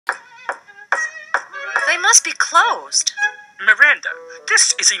must be closed. Miranda,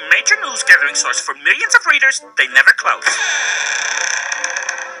 this is a major news gathering source for millions of readers. They never close.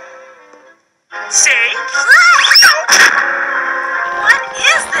 See? What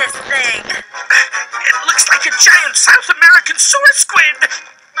is this thing? It looks like a giant South American sewer squid.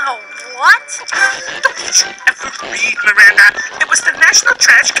 Oh, what? Don't you ever read, Miranda? It was the National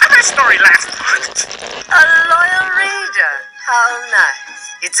Trash cover story last month. A loyal reader. How nice.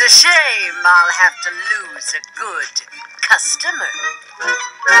 It's a shame I'll have to lose a good customer.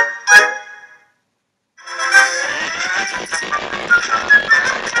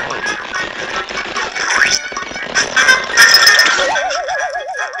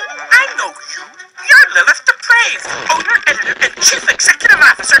 I know you. You're Lilith Depraved, owner, editor, and chief executive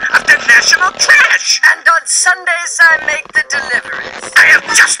officer of the National Trash. And on Sundays I make the deliveries. I have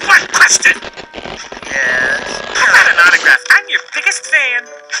just one question. Yes? I got an autograph. I'm your biggest fan.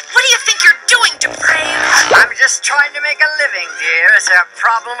 What do you think you're doing, Depraved? I'm just trying to make a living, dear. Is there a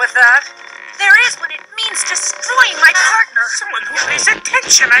problem with that? There is when it means destroying my partner. Someone who pays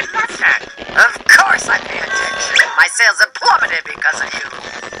attention. I love that. Of course I pay attention. My sales have plummeted because of you.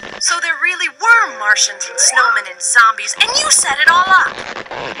 So there really were Martians and snowmen and zombies, and you set it all up.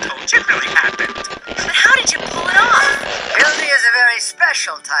 Told you it really happened. But how did you pull it off? Hildy is a very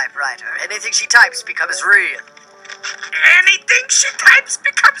special typewriter. Anything she types becomes real. Anything she types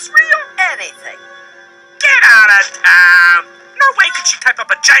becomes real. Anything. Get out of town. No way could she type up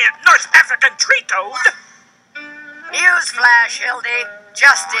a giant North African tree toad. Newsflash, Hildy.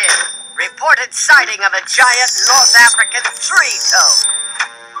 Just in. Reported sighting of a giant North African tree toad.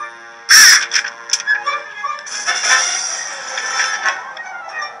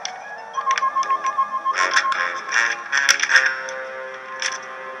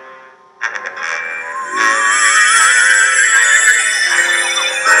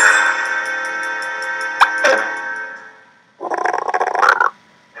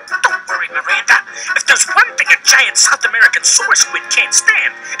 Don't worry, Miranda. If there's one thing a giant South American sewer squid can't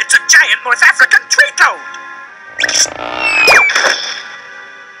stand, it's a giant North African